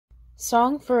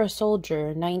Song for a Soldier,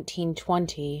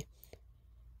 1920.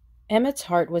 Emmet's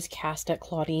heart was cast at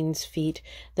Claudine's feet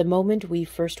the moment we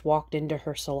first walked into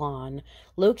her salon.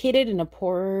 Located in a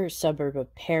poorer suburb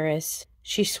of Paris,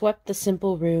 she swept the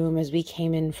simple room as we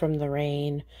came in from the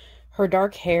rain. Her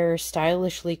dark hair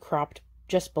stylishly cropped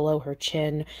just below her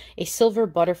chin, a silver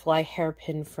butterfly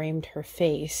hairpin framed her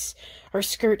face. Her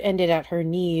skirt ended at her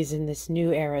knees in this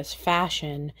new era's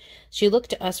fashion. She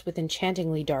looked at us with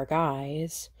enchantingly dark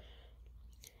eyes.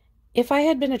 If I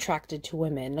had been attracted to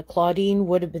women, Claudine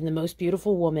would have been the most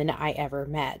beautiful woman I ever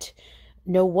met.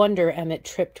 No wonder Emmet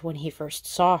tripped when he first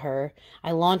saw her.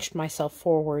 I launched myself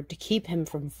forward to keep him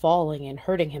from falling and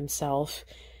hurting himself.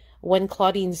 When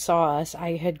Claudine saw us,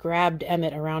 I had grabbed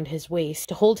Emmet around his waist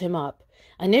to hold him up.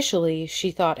 Initially,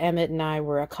 she thought Emmet and I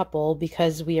were a couple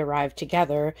because we arrived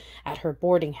together at her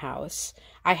boarding house.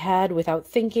 I had, without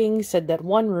thinking, said that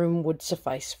one room would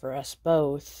suffice for us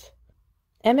both.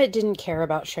 Emmet didn't care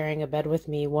about sharing a bed with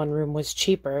me. One room was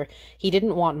cheaper. He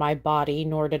didn't want my body,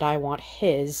 nor did I want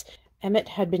his. Emmet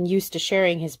had been used to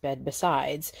sharing his bed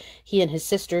besides. He and his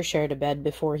sister shared a bed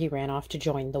before he ran off to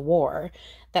join the war.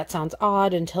 That sounds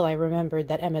odd until I remembered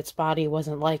that Emmet's body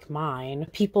wasn't like mine.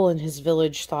 People in his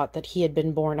village thought that he had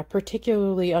been born a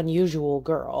particularly unusual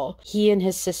girl. He and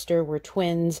his sister were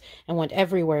twins and went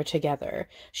everywhere together.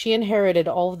 She inherited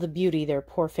all of the beauty their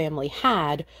poor family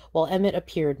had, while Emmet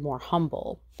appeared more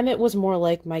humble. Emmet was more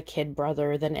like my kid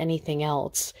brother than anything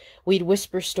else. We'd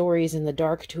whisper stories in the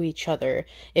dark to each other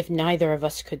if neither of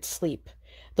us could sleep.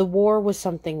 The war was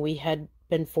something we had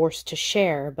been forced to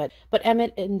share, but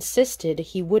Emmet insisted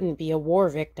he wouldn't be a war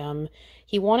victim.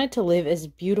 He wanted to live as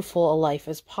beautiful a life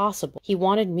as possible. He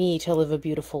wanted me to live a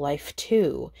beautiful life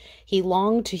too. He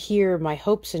longed to hear my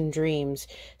hopes and dreams,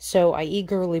 so I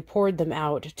eagerly poured them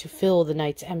out to fill the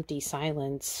night's empty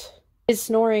silence. His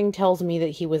snoring tells me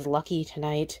that he was lucky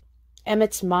tonight.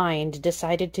 Emmet's mind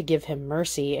decided to give him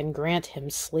mercy and grant him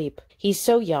sleep. He's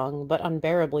so young, but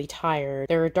unbearably tired.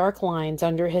 There are dark lines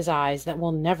under his eyes that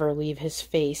will never leave his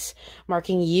face,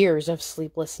 marking years of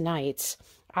sleepless nights.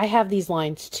 I have these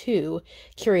lines too.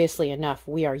 Curiously enough,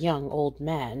 we are young old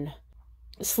men.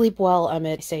 Sleep well,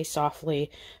 Emmet, I say softly.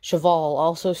 Cheval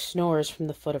also snores from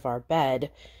the foot of our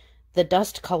bed. The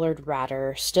dust-colored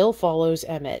ratter still follows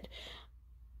Emmet.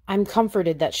 I'm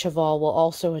comforted that Cheval will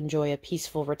also enjoy a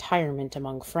peaceful retirement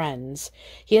among friends.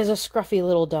 He is a scruffy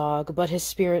little dog, but his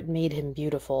spirit made him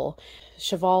beautiful.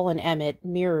 Cheval and Emmet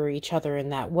mirror each other in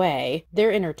that way.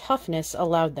 Their inner toughness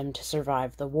allowed them to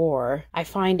survive the war. I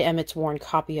find Emmet's worn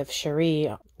copy of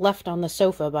Cherie left on the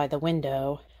sofa by the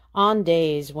window. On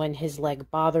days when his leg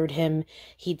bothered him,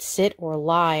 he'd sit or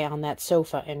lie on that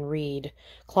sofa and read.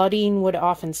 Claudine would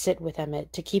often sit with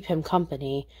Emmet to keep him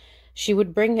company. She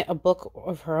would bring a book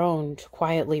of her own to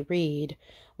quietly read.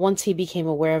 Once he became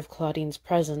aware of Claudine's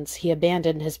presence, he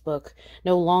abandoned his book,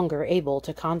 no longer able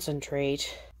to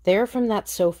concentrate. There from that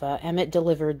sofa, Emmet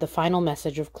delivered the final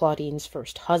message of Claudine's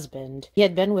first husband. He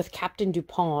had been with Captain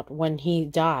Dupont when he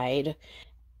died.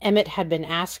 Emmet had been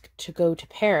asked to go to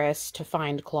Paris to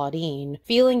find Claudine.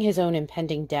 Feeling his own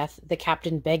impending death, the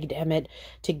captain begged Emmet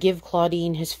to give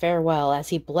Claudine his farewell as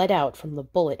he bled out from the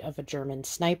bullet of a German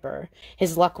sniper.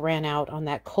 His luck ran out on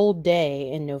that cold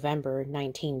day in November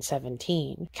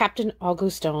 1917. Captain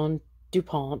Augustin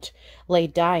Dupont lay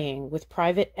dying with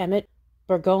Private Emmet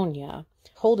Bourgogne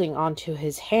holding onto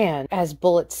his hand as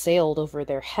bullets sailed over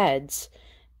their heads.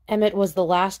 Emmet was the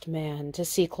last man to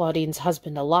see Claudine's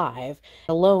husband alive,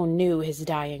 alone knew his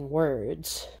dying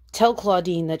words. Tell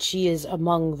Claudine that she is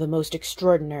among the most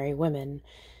extraordinary women.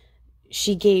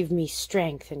 She gave me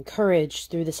strength and courage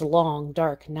through this long,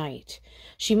 dark night.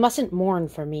 She mustn't mourn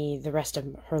for me the rest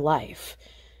of her life.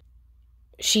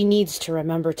 She needs to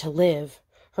remember to live.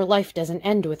 Her life doesn't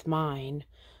end with mine.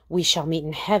 We shall meet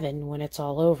in heaven when it's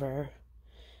all over.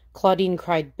 Claudine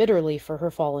cried bitterly for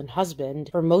her fallen husband.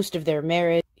 For most of their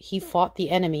marriage, he fought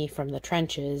the enemy from the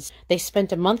trenches. They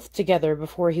spent a month together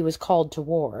before he was called to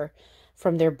war.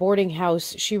 From their boarding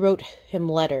house, she wrote him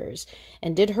letters,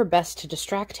 and did her best to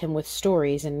distract him with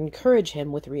stories and encourage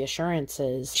him with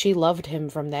reassurances. She loved him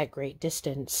from that great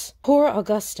distance. Poor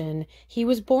Augustin! He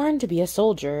was born to be a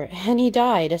soldier, and he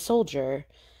died a soldier.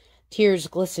 Tears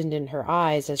glistened in her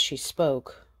eyes as she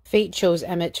spoke. Fate chose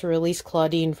Emmet to release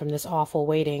Claudine from this awful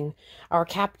waiting. Our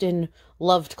captain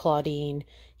loved Claudine.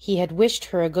 He had wished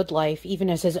her a good life even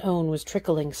as his own was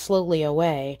trickling slowly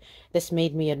away. This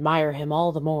made me admire him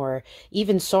all the more,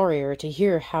 even sorrier to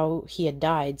hear how he had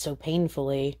died so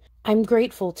painfully. I'm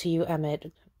grateful to you,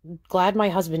 Emmet, Glad my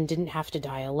husband didn't have to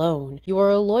die alone. You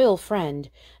are a loyal friend.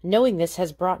 Knowing this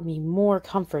has brought me more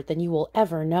comfort than you will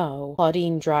ever know."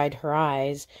 Claudine dried her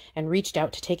eyes and reached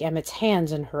out to take Emmet's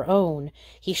hands in her own.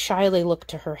 He shyly looked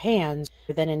to her hands,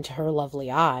 then into her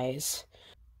lovely eyes.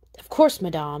 "Of course,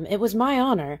 madame, it was my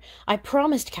honor. I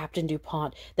promised Captain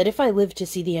Dupont that if I lived to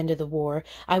see the end of the war,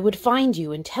 I would find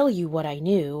you and tell you what I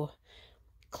knew."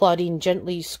 Claudine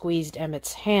gently squeezed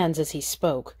Emmet's hands as he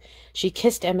spoke. She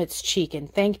kissed Emmet's cheek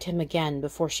and thanked him again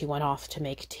before she went off to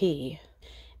make tea.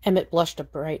 Emmet blushed a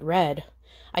bright red.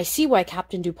 "I see why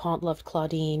Captain Dupont loved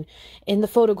Claudine. In the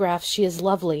photographs she is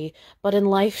lovely, but in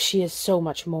life she is so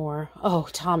much more. Oh,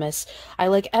 Thomas, I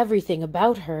like everything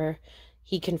about her,"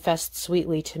 he confessed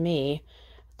sweetly to me.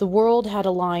 The world had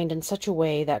aligned in such a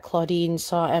way that Claudine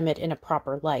saw Emmet in a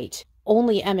proper light.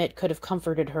 Only Emmet could have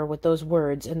comforted her with those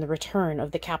words in the return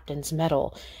of the captain's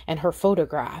medal and her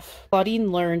photograph.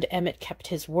 Claudine learned Emmet kept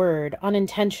his word.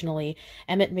 Unintentionally,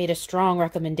 Emmet made a strong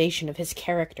recommendation of his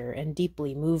character and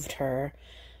deeply moved her.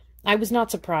 I was not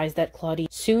surprised that Claudine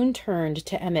soon turned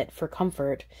to Emmet for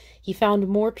comfort. He found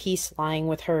more peace lying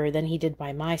with her than he did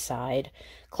by my side.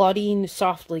 Claudine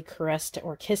softly caressed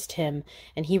or kissed him,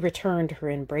 and he returned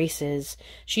her embraces.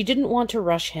 She didn't want to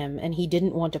rush him, and he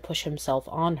didn't want to push himself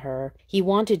on her. He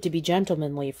wanted to be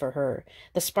gentlemanly for her.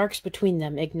 The sparks between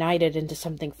them ignited into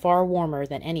something far warmer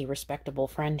than any respectable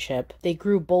friendship. They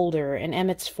grew bolder, and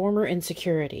Emmet's former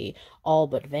insecurity all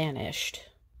but vanished.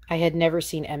 I had never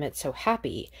seen Emmet so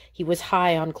happy. He was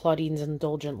high on Claudine's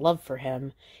indulgent love for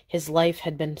him. His life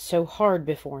had been so hard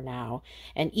before now,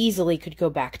 and easily could go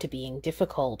back to being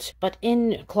difficult. But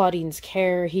in Claudine's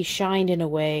care he shined in a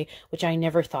way which I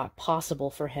never thought possible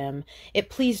for him. It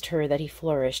pleased her that he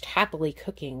flourished, happily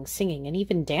cooking, singing, and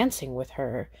even dancing with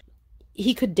her.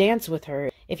 He could dance with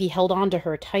her if he held on to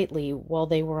her tightly while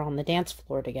they were on the dance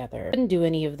floor together. He couldn't do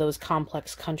any of those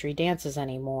complex country dances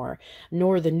anymore,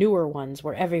 nor the newer ones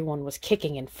where everyone was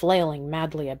kicking and flailing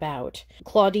madly about.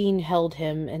 Claudine held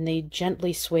him, and they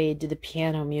gently swayed to the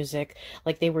piano music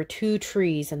like they were two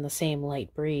trees in the same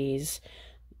light breeze.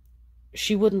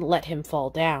 She wouldn't let him fall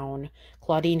down.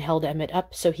 Claudine held Emmet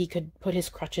up so he could put his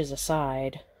crutches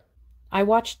aside. I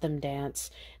watched them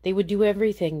dance. They would do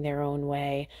everything their own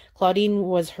way. Claudine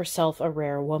was herself a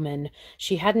rare woman.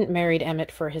 She hadn't married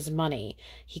Emmet for his money.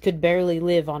 He could barely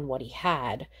live on what he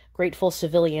had. Grateful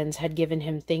civilians had given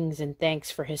him things in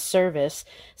thanks for his service,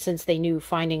 since they knew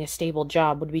finding a stable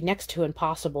job would be next to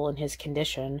impossible in his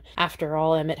condition. After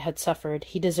all Emmet had suffered,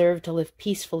 he deserved to live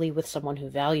peacefully with someone who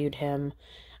valued him.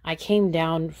 I came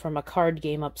down from a card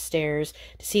game upstairs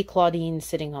to see Claudine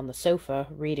sitting on the sofa,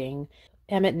 reading.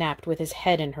 Emmet napped with his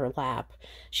head in her lap.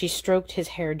 She stroked his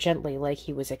hair gently like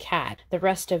he was a cat. The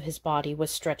rest of his body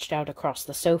was stretched out across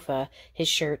the sofa. His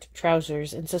shirt,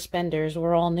 trousers, and suspenders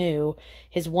were all new.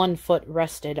 His one foot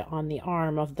rested on the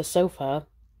arm of the sofa.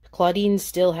 Claudine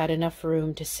still had enough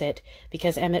room to sit,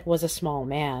 because Emmet was a small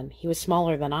man. He was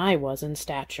smaller than I was in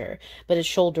stature, but his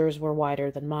shoulders were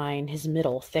wider than mine, his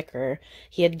middle thicker.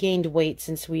 He had gained weight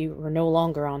since we were no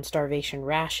longer on starvation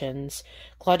rations.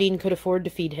 Claudine could afford to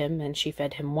feed him, and she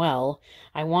fed him well.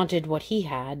 I wanted what he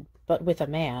had, but with a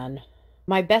man.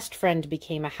 My best friend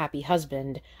became a happy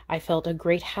husband. I felt a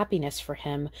great happiness for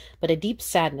him, but a deep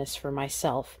sadness for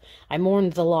myself. I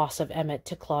mourned the loss of Emmet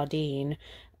to Claudine.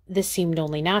 This seemed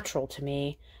only natural to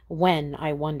me. When,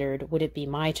 I wondered, would it be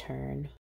my turn?